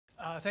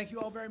Thank you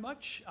all very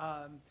much.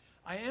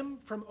 I am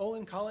from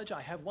Olin College.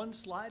 I have one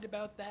slide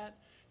about that.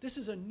 This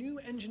is a new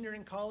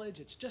engineering college.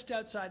 It's just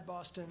outside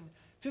Boston,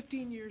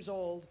 15 years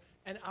old,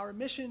 and our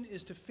mission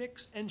is to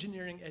fix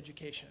engineering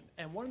education.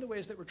 And one of the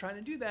ways that we're trying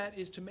to do that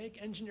is to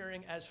make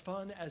engineering as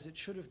fun as it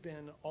should have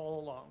been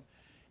all along.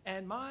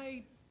 And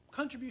my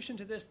contribution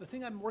to this, the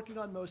thing I'm working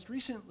on most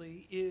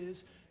recently,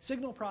 is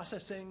signal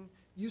processing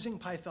using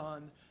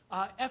Python.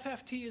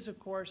 FFT is, of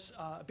course,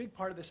 a big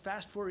part of this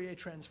fast Fourier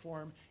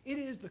transform. It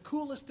is the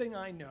coolest thing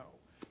I know.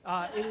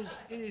 It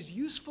is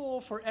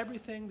useful for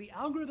everything. The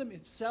algorithm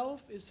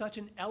itself is such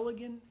an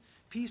elegant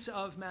piece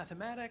of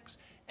mathematics,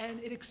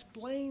 and it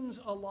explains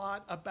a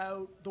lot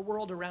about the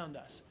world around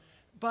us.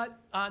 But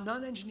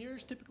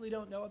non-engineers typically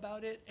don't know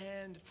about it,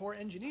 and for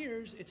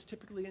engineers, it's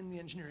typically in the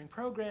engineering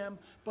program,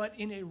 but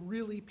in a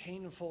really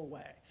painful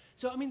way.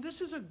 So, I mean,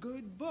 this is a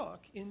good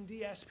book in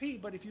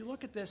DSP, but if you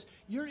look at this,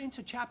 you're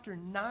into chapter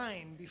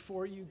 9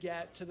 before you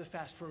get to the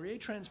fast Fourier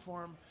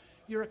transform.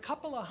 You're a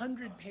couple of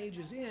hundred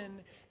pages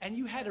in, and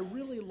you had a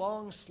really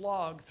long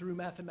slog through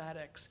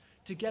mathematics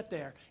to get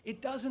there.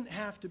 It doesn't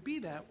have to be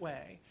that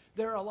way.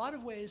 There are a lot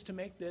of ways to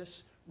make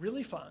this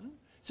really fun.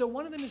 So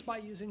one of them is by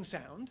using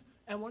sound,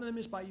 and one of them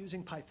is by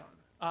using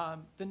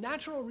Python. The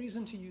natural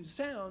reason to use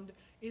sound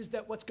is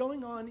that what's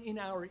going on in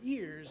our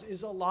ears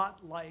is a lot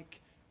like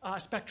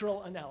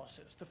spectral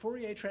analysis. The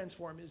Fourier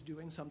transform is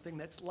doing something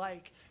that's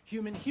like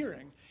human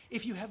hearing.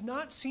 If you have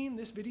not seen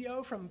this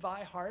video from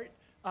Vi Hart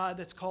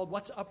that's called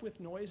What's Up with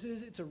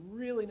Noises, it's a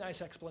really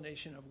nice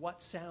explanation of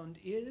what sound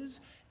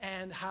is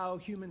and how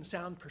human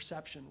sound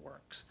perception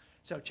works.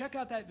 So check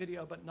out that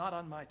video, but not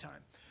on my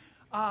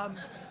time.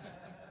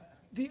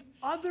 The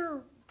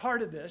other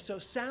part of this, so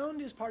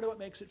sound is part of what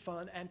makes it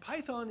fun, and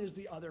Python is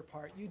the other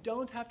part. You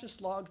don't have to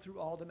slog through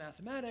all the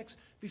mathematics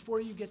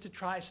before you get to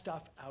try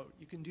stuff out.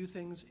 You can do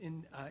things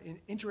in an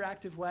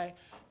interactive way.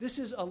 This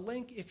is a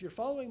link. If you're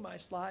following my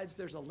slides,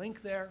 there's a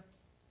link there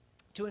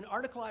to an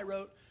article I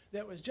wrote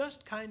that was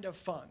just kind of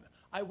fun.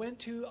 I went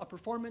to a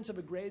performance of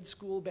a grade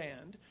school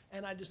band,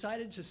 and I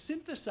decided to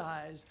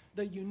synthesize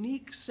the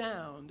unique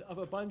sound of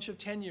a bunch of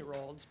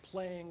 10-year-olds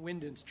playing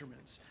wind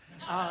instruments.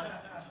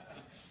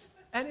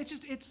 And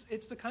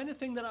it's the kind of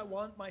thing that I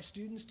want my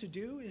students to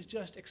do, is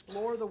just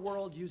explore the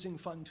world using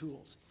fun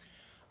tools.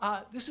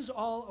 This is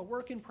all a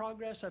work in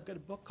progress. I've got a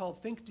book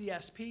called Think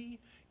DSP.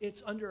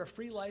 It's under a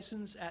free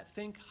license at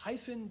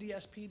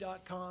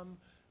think-dsp.com.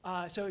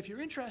 So if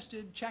you're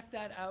interested, check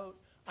that out.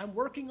 I'm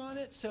working on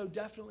it, so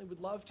definitely would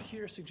love to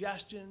hear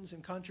suggestions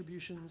and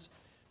contributions.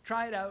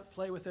 Try it out,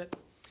 play with it.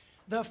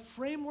 The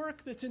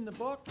framework that's in the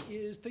book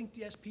is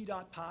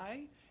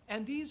thinkdsp.py,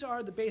 and these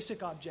are the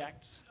basic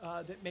objects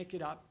that make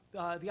it up.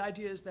 The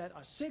idea is that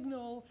a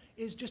signal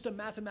is just a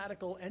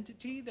mathematical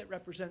entity that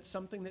represents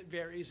something that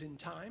varies in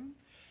time,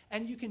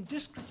 and you can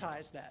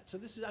discretize that. So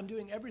this is, I'm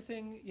doing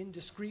everything in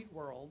discrete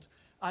world.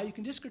 You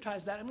can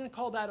discretize that. I'm going to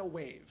call that a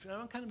wave. And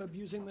I'm kind of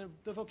abusing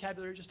the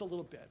vocabulary just a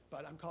little bit,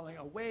 but I'm calling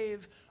a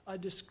wave a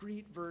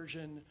discrete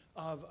version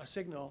of a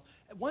signal.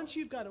 Once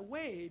you've got a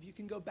wave, you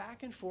can go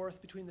back and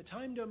forth between the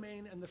time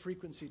domain and the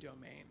frequency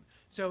domain.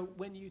 So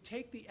when you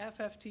take the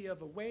FFT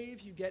of a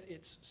wave, you get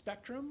its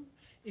spectrum.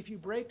 If you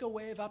break a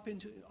wave up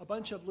into a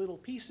bunch of little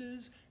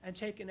pieces and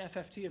take an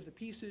FFT of the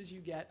pieces,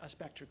 you get a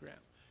spectrogram.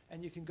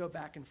 And you can go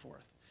back and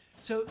forth.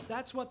 So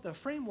that's what the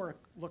framework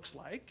looks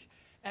like.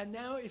 And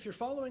now, if you're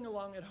following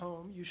along at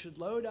home, you should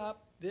load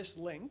up this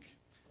link,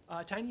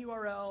 tiny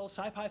URL,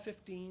 SciPy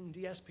 15,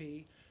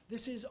 DSP.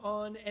 This is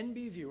on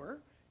NB Viewer,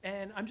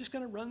 and I'm just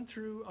going to run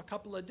through a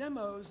couple of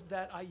demos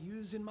that I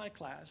use in my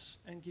class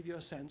and give you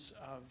a sense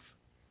of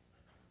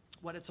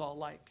what it's all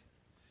like.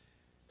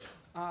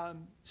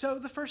 So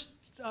the first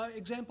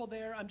example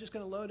there, I'm just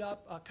going to load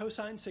up a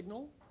cosine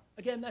signal.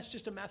 Again, that's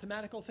just a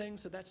mathematical thing,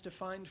 so that's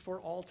defined for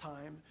all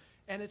time.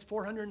 And it's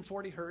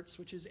 440 hertz,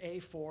 which is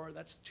A4.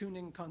 That's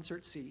tuning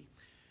concert C.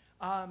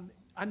 I'm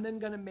then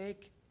going to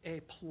make a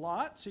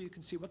plot so you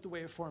can see what the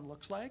waveform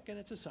looks like. And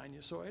it's a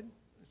sinusoid.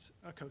 It's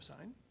a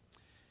cosine.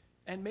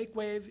 And make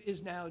wave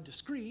is now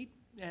discrete.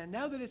 And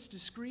now that it's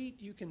discrete,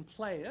 you can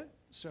play it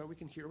so we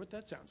can hear what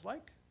that sounds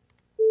like.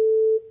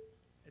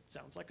 It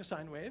sounds like a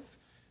sine wave.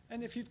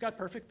 And if you've got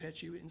perfect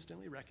pitch, you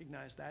instantly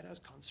recognize that as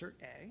concert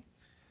A.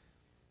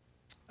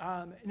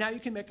 Now you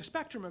can make a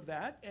spectrum of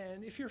that,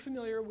 and if you're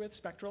familiar with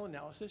spectral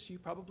analysis, you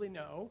probably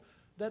know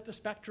that the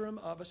spectrum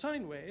of a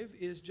sine wave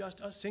is just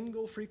a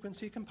single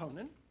frequency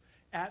component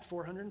at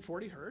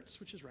 440 hertz,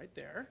 which is right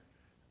there.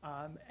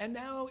 And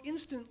now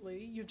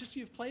instantly,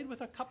 you've played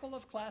with a couple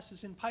of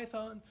classes in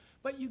Python,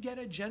 but you get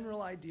a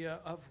general idea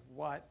of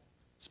what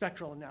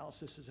spectral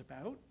analysis is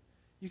about.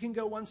 You can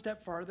go one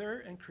step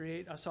farther and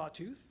create a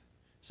sawtooth.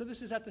 So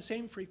this is at the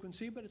same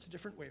frequency, but it's a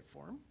different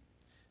waveform.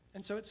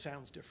 And so it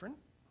sounds different.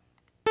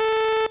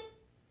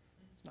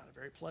 It's not a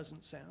very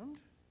pleasant sound.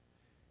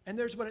 And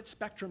there's what its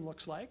spectrum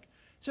looks like.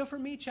 So for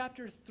me,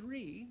 chapter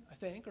 3, I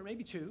think, or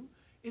maybe 2,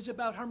 is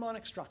about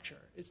harmonic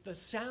structure. It's the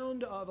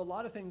sound of a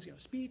lot of things,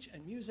 speech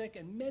and music,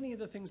 and many of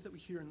the things that we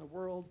hear in the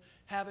world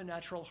have a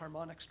natural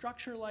harmonic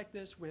structure like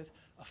this with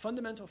a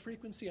fundamental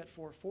frequency at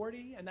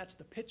 440, and that's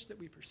the pitch that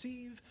we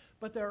perceive,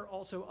 but there are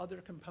also other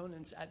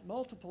components at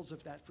multiples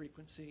of that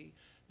frequency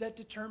that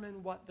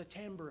determine what the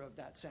timbre of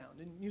that sound,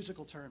 in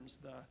musical terms,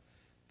 the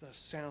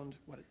sound,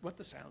 what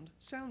the sound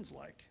sounds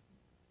like.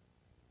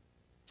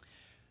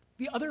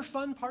 The other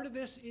fun part of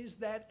this is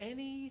that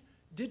any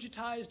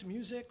digitized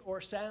music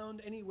or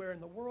sound anywhere in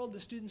the world, the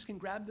students can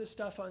grab this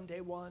stuff on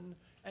day one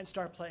and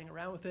start playing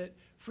around with it.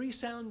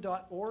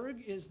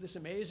 Freesound.org is this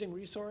amazing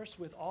resource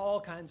with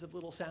all kinds of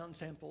little sound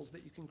samples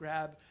that you can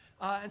grab.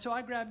 And so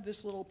I grabbed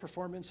this little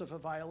performance of a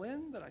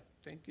violin that I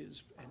think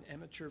is an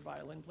amateur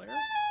violin player.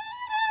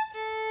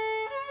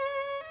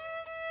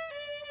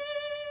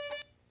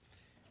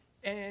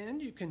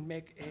 And you can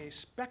make a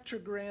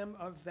spectrogram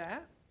of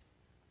that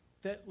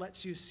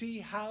lets you see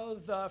how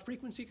the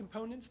frequency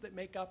components that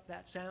make up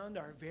that sound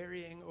are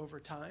varying over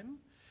time.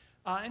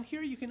 And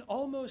here you can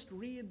almost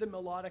read the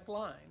melodic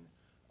line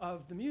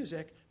of the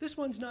music. This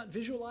one's not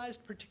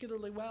visualized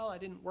particularly well. I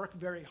didn't work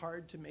very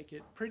hard to make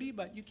it pretty,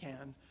 but you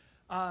can.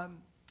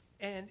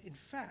 And in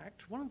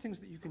fact, one of the things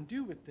that you can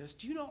do with this,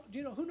 do you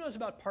know who knows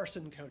about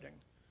parson coding?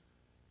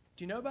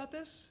 Do you know about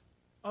this?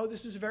 Oh,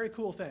 this is a very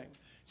cool thing.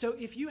 So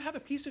if you have a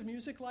piece of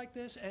music like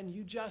this and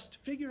you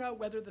just figure out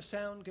whether the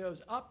sound goes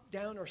up,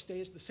 down, or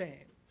stays the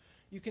same,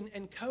 you can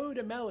encode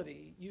a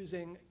melody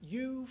using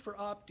U for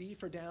up, D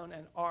for down,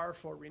 and R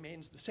for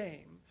remains the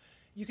same.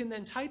 You can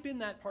then type in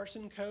that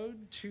parson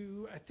code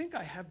to, I think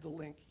I have the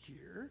link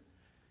here,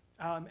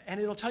 and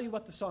it'll tell you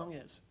what the song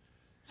is.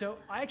 So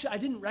I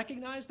didn't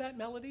recognize that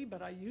melody,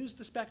 but I used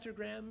the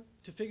spectrogram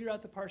to figure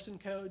out the parson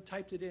code,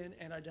 typed it in,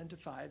 and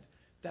identified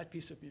that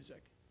piece of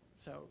music.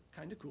 So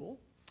kind of cool.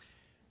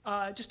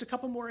 Just a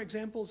couple more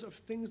examples of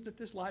things that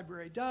this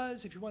library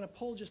does. If you want to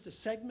pull just a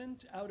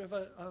segment out of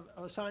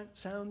a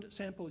sound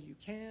sample, you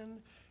can.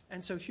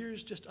 And so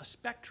here's just a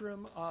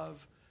spectrum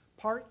of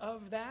part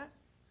of that,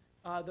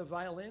 the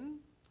violin.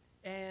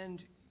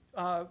 And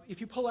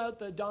if you pull out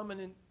the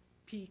dominant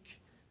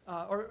peak,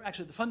 or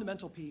actually the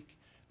fundamental peak,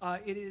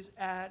 it is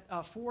at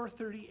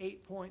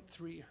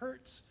 438.3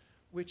 hertz,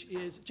 which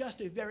is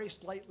just a very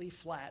slightly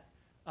flat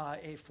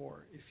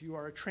A4. If you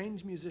are a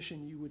trained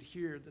musician, you would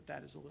hear that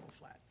that is a little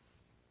flat.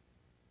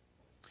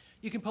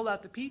 You can pull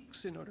out the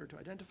peaks in order to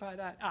identify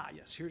that.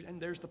 Yes, and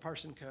there's the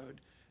parson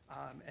code.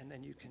 And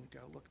then you can go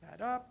look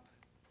that up,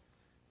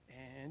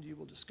 and you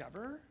will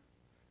discover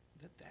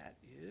that that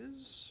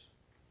is,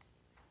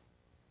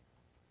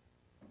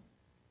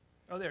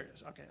 oh, there it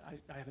is. Okay,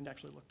 I haven't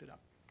actually looked it up.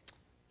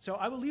 So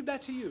I will leave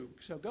that to you.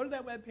 So go to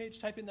that webpage,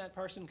 type in that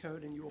parson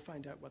code, and you will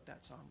find out what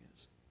that song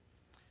is.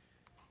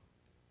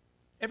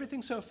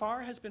 Everything so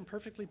far has been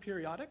perfectly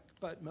periodic,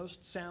 but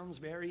most sounds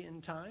vary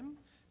in time.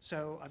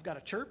 So I've got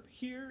a chirp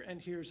here,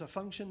 and here's a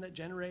function that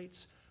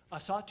generates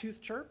a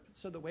sawtooth chirp.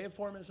 So the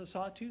waveform is a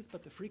sawtooth,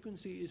 but the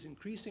frequency is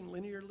increasing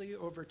linearly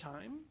over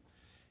time.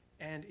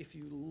 And if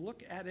you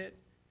look at it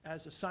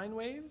as a sine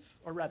wave,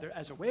 or rather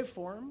as a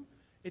waveform,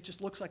 it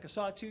just looks like a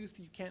sawtooth.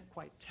 You can't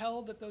quite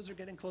tell that those are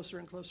getting closer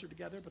and closer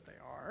together, but they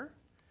are.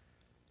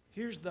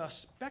 Here's the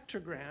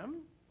spectrogram.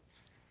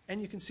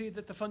 And you can see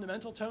that the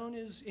fundamental tone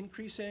is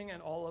increasing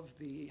and all of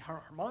the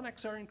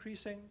harmonics are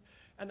increasing.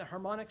 And the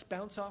harmonics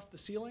bounce off the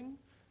ceiling.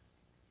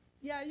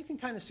 Yeah, you can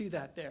kind of see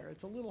that there.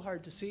 It's a little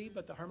hard to see,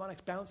 but the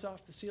harmonics bounce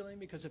off the ceiling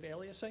because of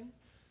aliasing.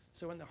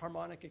 So when the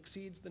harmonic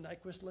exceeds the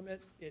Nyquist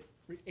limit, it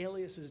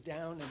aliases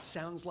down and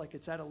sounds like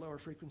it's at a lower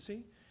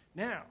frequency.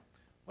 Now,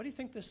 what do you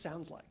think this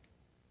sounds like?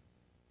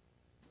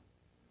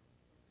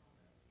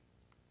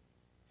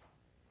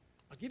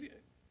 I'll give you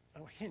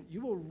a hint.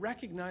 You will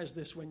recognize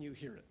this when you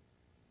hear it.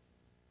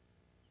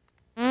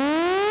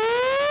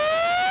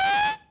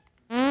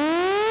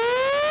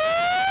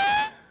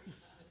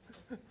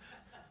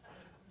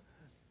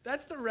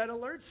 That's the red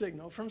alert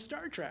signal from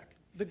Star Trek,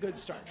 the good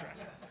Star Trek.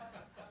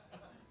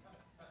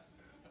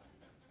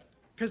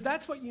 Because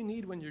that's what you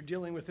need when you're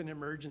dealing with an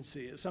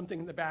emergency, is something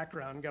in the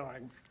background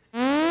going.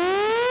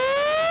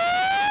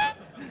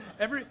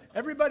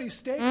 Everybody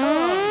stay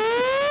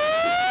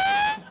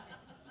calm.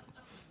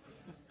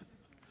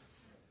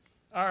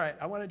 All right,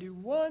 I want to do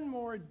one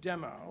more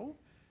demo.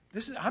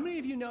 How many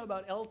of you know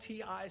about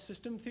LTI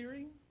system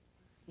theory?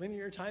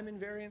 Linear time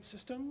invariant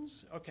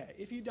systems? Okay,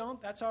 if you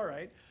don't, that's all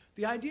right.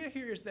 The idea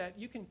here is that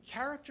you can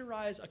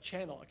characterize a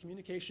channel, a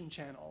communication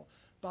channel,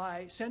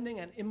 by sending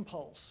an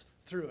impulse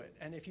through it.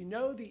 And if you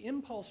know the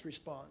impulse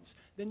response,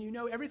 then you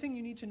know everything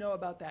you need to know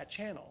about that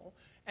channel,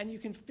 and you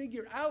can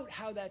figure out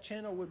how that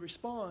channel would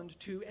respond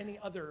to any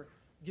other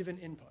given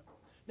input.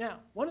 Now,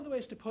 one of the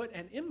ways to put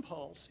an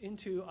impulse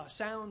into a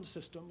sound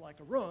system like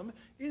a room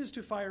is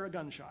to fire a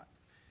gunshot.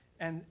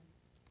 And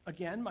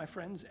again, my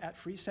friends at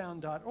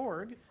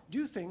freesound.org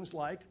do things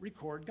like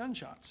record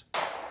gunshots.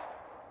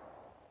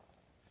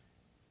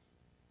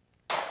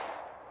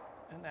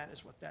 And that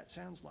is what that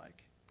sounds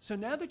like. So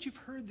now that you've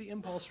heard the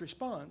impulse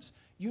response,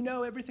 you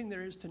know everything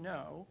there is to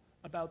know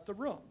about the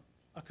room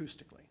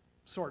acoustically.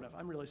 sort of.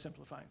 I'm really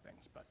simplifying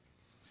things. But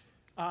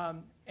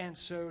and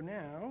so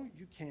now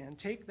you can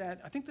take that.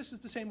 I think this is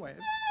the same wave,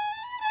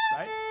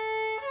 right?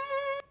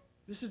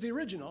 This is the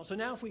original. So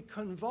now if we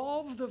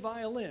convolve the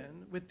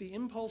violin with the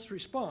impulse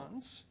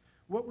response,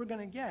 what we're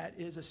going to get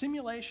is a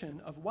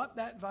simulation of what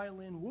that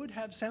violin would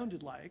have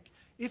sounded like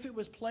if it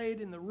was played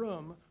in the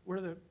room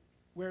where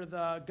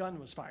the gun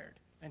was fired.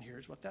 And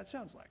here's what that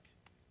sounds like.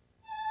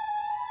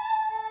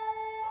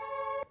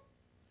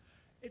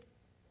 It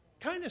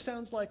kind of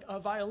sounds like a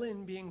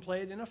violin being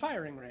played in a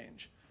firing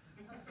range,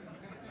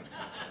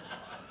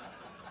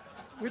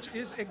 which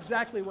is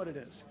exactly what it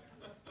is.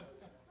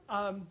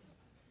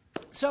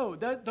 So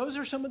those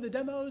are some of the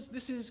demos.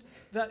 This is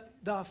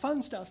the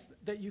fun stuff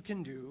that you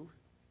can do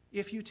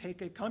if you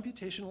take a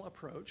computational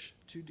approach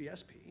to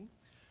DSP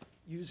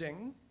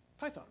using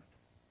Python.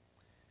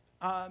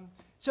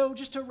 So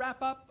just to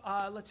wrap up,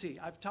 let's see.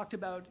 I've talked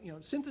about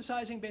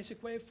synthesizing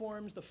basic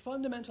waveforms, the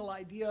fundamental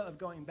idea of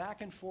going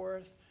back and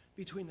forth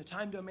between the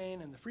time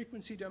domain and the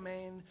frequency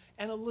domain,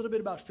 and a little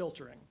bit about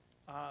filtering.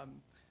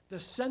 The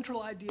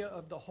central idea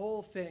of the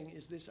whole thing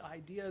is this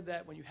idea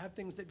that when you have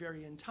things that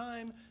vary in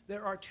time,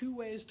 there are two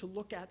ways to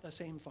look at the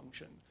same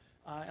function.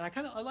 And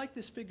I like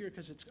this figure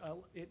because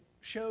it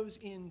shows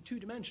in 2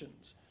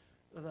 dimensions,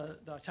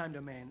 the time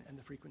domain and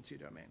the frequency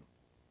domain.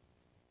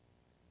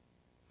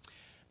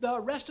 The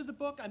rest of the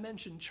book, I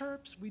mentioned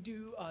chirps. We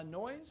do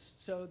noise,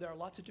 so there are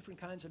lots of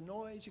different kinds of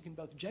noise. You can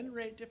both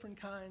generate different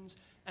kinds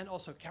and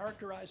also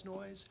characterize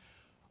noise.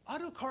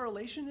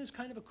 Autocorrelation is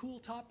kind of a cool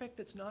topic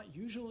that's not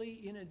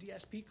usually in a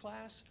DSP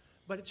class,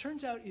 but it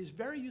turns out is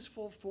very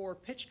useful for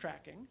pitch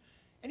tracking.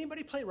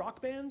 Anybody play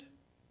Rock Band?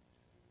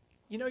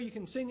 You know, you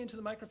can sing into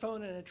the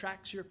microphone and it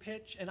tracks your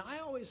pitch, and I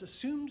always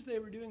assumed they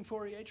were doing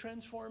Fourier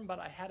transform, but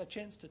I had a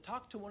chance to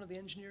talk to one of the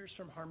engineers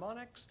from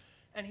Harmonics,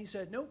 and he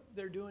said, nope,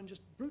 they're doing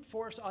just brute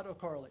force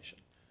autocorrelation.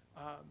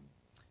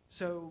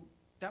 So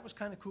that was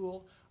kind of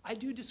cool. I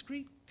do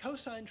discrete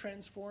cosine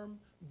transform,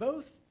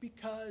 both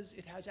because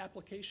it has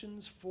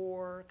applications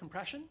for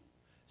compression.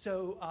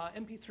 So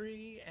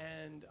MP3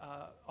 and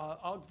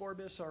Ogg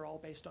Vorbis are all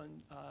based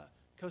on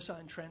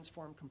cosine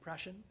transform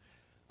compression.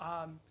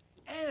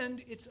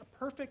 And it's a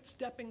perfect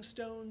stepping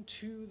stone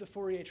to the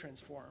Fourier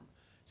transform.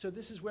 So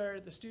this is where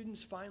the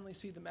students finally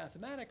see the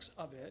mathematics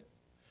of it.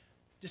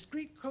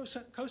 Discrete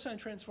cosine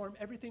transform,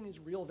 everything is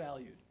real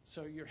valued.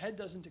 So your head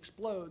doesn't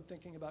explode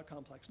thinking about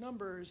complex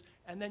numbers,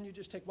 and then you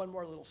just take one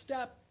more little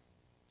step.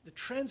 The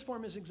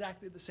transform is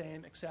exactly the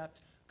same,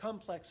 except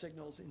complex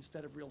signals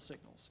instead of real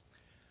signals.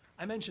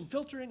 I mentioned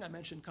filtering, I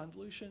mentioned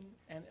convolution,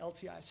 and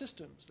LTI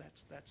systems.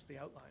 That's the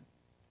outline.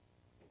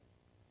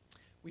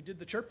 We did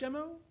the chirp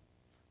demo.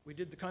 We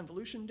did the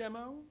convolution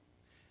demo.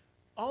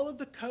 All of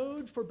the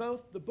code for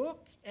both the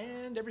book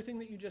and everything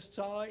that you just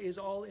saw is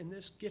all in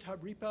this GitHub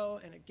repo.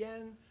 And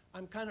again,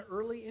 I'm kind of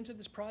early into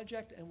this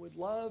project and would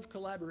love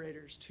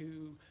collaborators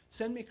to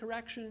send me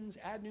corrections,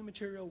 add new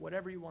material,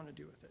 whatever you want to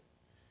do with it.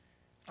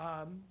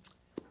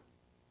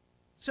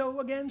 So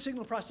again,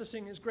 signal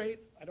processing is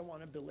great. I don't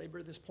want to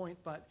belabor this point,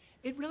 but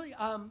it really,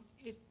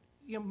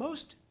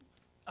 most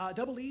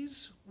double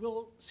E's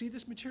will see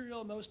this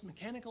material, most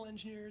mechanical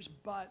engineers,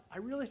 but I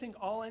really think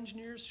all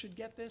engineers should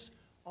get this.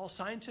 All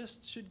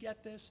scientists should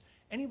get this.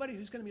 Anybody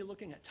who's going to be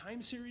looking at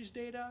time series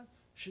data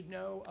should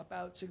know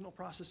about signal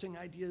processing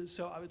ideas.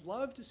 So I would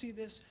love to see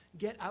this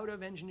get out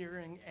of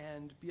engineering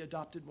and be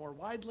adopted more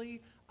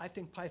widely. I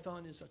think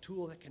Python is a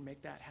tool that can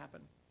make that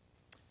happen.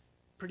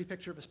 Pretty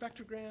picture of a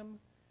spectrogram,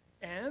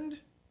 and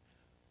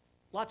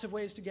lots of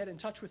ways to get in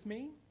touch with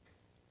me.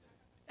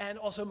 And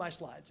also my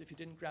slides. If you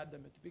didn't grab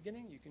them at the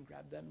beginning, you can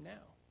grab them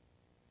now.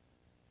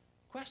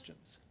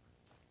 Questions?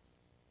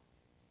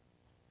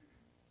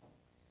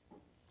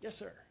 Yes,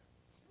 sir.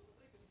 Do you know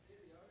what like the state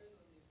of the art is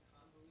on these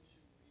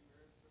convolution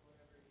reverbs or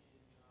whatever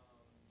in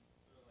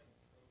sort of like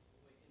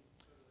in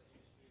sort of the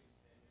industry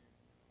standard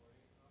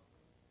recording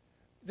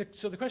software?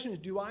 So the question is,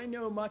 do I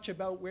know much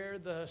about where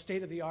the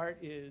state of the art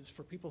is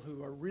for people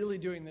who are really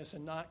doing this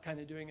and not kind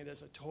of doing it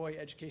as a toy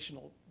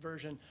educational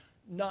version?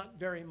 Not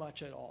very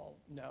much at all,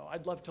 no.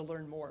 I'd love to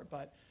learn more,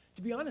 but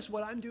to be honest,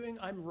 what I'm doing,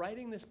 I'm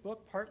writing this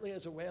book partly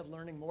as a way of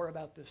learning more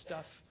about this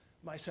stuff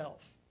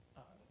myself.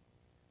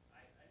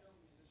 I know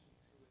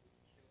musicians who would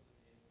kill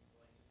to be able to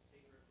like just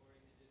take a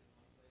recording they did in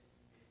one place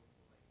and be able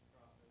to like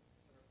process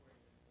the recording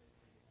in a place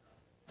to make it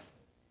sound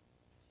like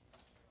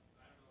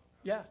I don't know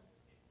if Yeah.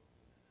 capable of doing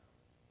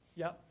that now.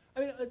 Yeah. I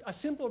mean, a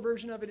simple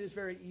version of it is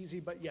very easy,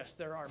 but yes,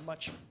 there are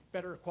much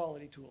better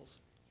quality tools.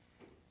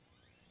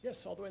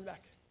 Yes, all the way in the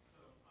back.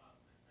 So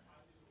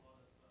I do a lot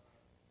of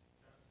data signal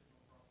processing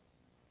myself,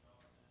 and one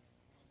challenge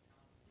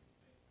is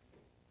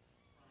basically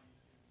trying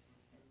to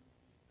remove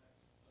the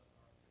effects that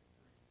are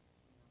fixturing,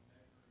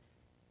 measuring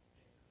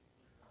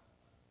a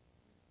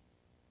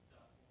particular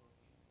dot or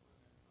piece of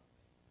equipment or something.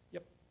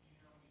 Yep. Do you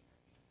know any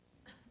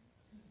techniques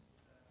to assist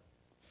with that?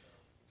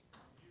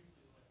 So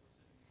usually, like we're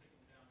sending the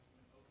signal down to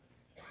an open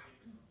and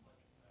getting a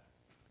reflection back,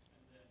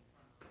 and then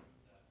trying to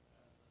remove that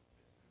as a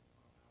fixture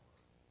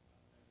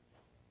from our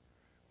measurement.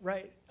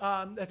 Right.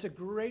 That's a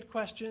great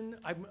question.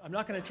 I'm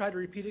not going to try to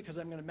repeat it because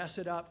I'm going to mess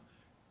it up.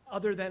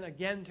 Other than,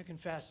 again, to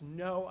confess,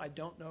 no, I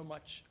don't know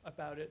much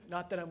about it.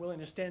 Not that I'm willing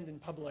to stand in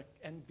public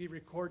and be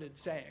recorded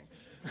saying.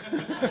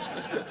 Alan,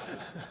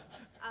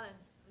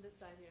 on this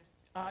side here.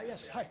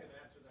 Yes, hi. I can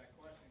answer that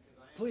question because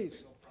I am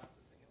Please. a signal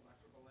processing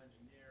electrical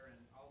engineer,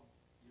 and all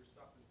your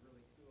stuff is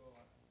really cool.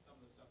 Some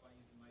of the stuff I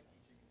use in my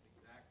teaching is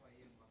exactly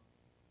what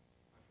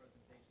my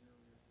presentation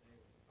earlier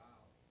today was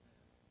about. And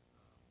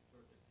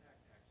Georgia Tech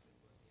actually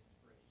was the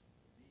inspiration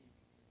for me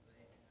because they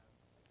have a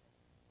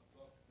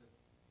book that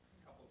a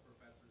couple of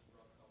professors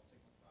wrote called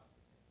Signal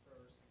Processing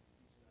First, and we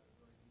teach it at a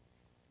very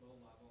low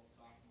level.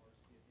 Sophomores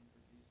get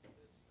introduced to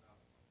this stuff,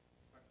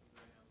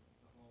 spectrogram,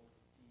 the whole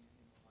routine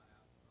in the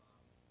lab.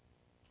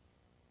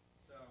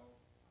 So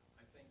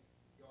I think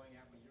going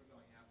at what you're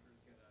going after is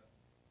going to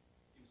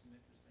do some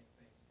interesting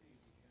things too,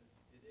 because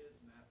it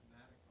is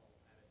mathematical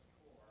at its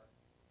core,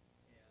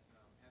 and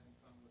having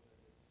fun with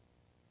it is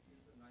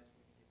a nice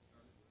way to get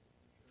started with it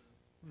for sure.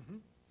 Mm-hmm.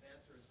 To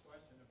answer his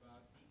question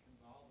about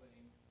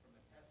deconvolving from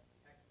a text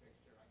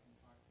fixture, I can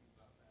talk to you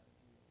about that if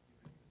you're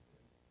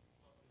interested.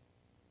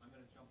 I'm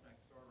going to jump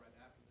next door right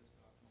after this,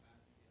 but I'll come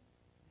back again.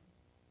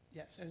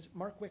 Yes, and it's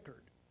Mark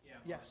Wickard. Yeah,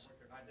 Yes. Mark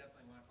Wickard. I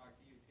definitely want to talk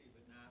to you too,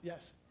 but not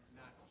Yes.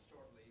 not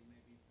shortly,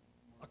 maybe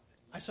more.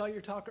 I saw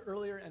your talk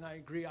earlier, and I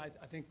agree. I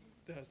think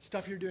the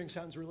stuff you're doing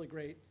sounds really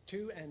great,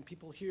 too, and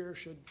people here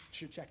should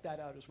check that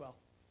out as well.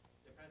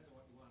 Depends on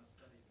what you want to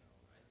study, though,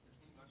 right? There's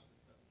too much to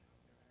study out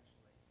there,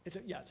 actually.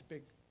 It's a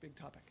big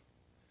topic.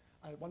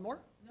 One more?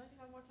 No, you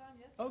have more time,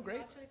 yes? Oh,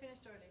 great. You actually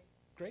finished early.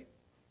 Great.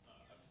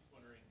 I'm just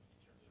wondering, in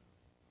terms of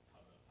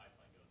how the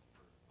pipeline goes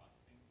for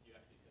processing, do you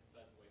actually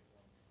synthesize the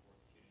waveforms before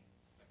computing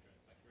spectra and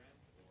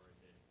spectrograms, or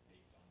is it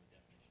based on the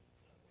definition of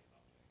the wave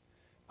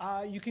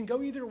object? You can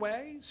go either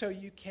way. So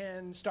you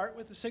can start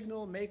with a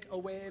signal, make a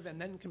wave, and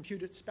then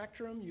compute its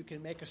spectrum. You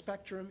can make a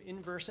spectrum,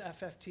 inverse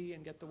FFT,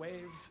 and get the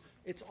wave.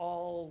 It's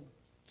all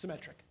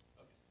symmetric.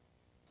 Okay.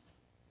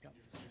 Yep.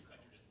 Your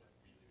spectra just like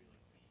really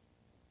clean, so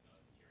I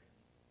was curious.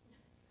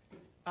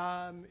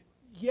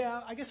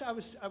 Yeah, I guess I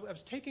was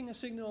taking a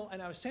signal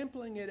and I was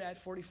sampling it at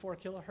 44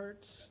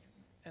 kilohertz,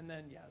 and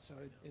then so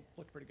it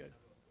looked pretty good.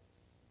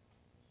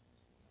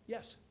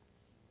 Yes.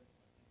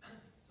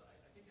 So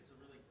I think it's a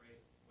really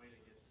great way to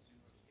get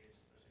students engaged,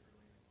 especially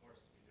early in the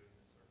course, to be doing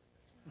this sort of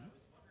thing. And I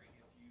was wondering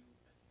if you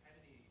had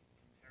any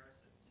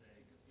comparison, say,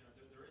 because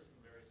there is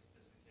some very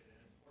sophisticated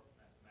and important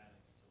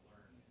mathematics to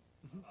learn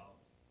about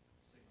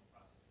signal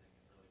processing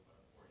and really what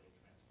a Fourier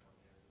transform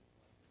is,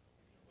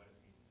 and what it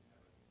means to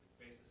have a complete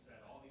basis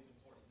set, all these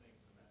important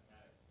things in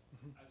mathematics.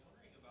 I was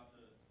wondering about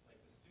the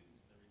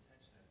students and the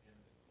retention at the end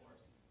of the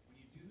course.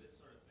 When you do this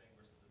sort of thing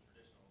versus a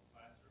traditional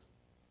classroom,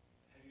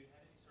 have you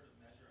had any sort of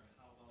measure on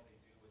how well they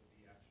do with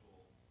the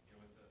actual,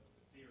 with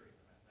the theory,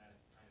 the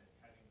mathematics behind it,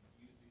 having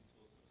used these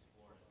tools to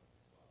explore it as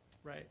well?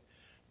 Right.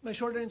 My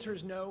short answer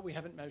is no, we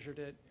haven't measured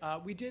it.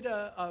 We did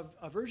a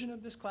version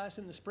of this class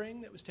in the spring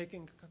that was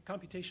taking a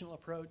computational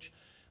approach.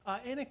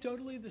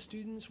 Anecdotally, the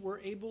students were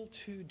able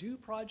to do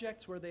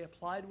projects where they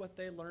applied what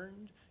they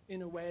learned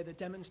in a way that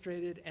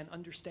demonstrated an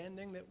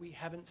understanding that we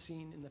haven't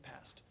seen in the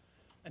past.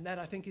 And that,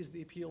 I think, is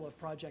the appeal of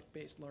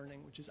project-based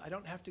learning, which is I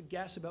don't have to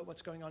guess about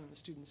what's going on in the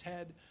student's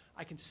head.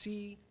 I can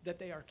see that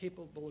they are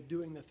capable of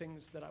doing the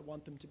things that I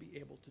want them to be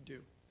able to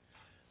do.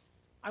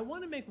 I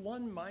want to make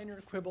one minor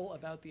quibble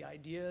about the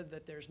idea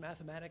that there's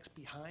mathematics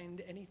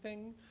behind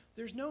anything.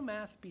 There's no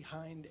math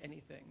behind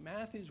anything.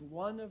 Math is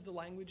one of the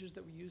languages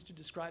that we use to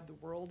describe the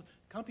world.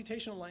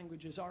 Computational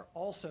languages are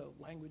also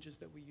languages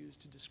that we use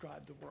to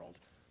describe the world.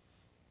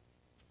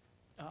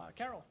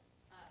 Carol.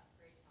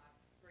 Great talk,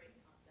 great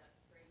concept,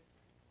 great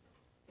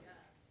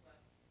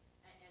book.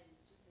 And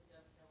just to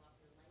dovetail off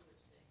the language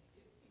thing,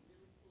 it would be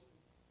really cool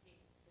to take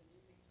the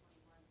Music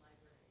 21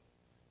 library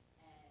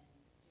and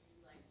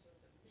do like sort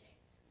of a mix,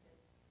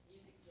 because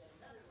music's yet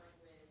another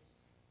language,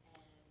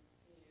 and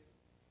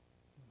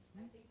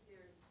I think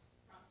there's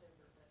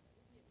crossover, but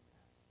it would be a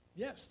challenge.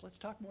 Yes, let's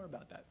talk more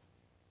about that.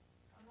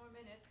 One more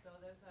minute, so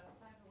there's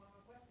time for one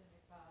more question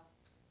if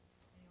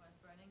anyone's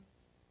burning.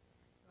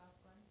 Last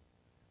one.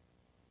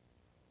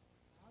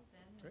 Well,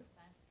 then Great. it's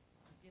time.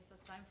 It gives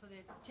us time for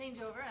the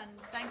changeover, and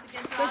thanks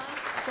again to Alan.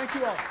 Thank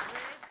you all.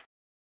 Great.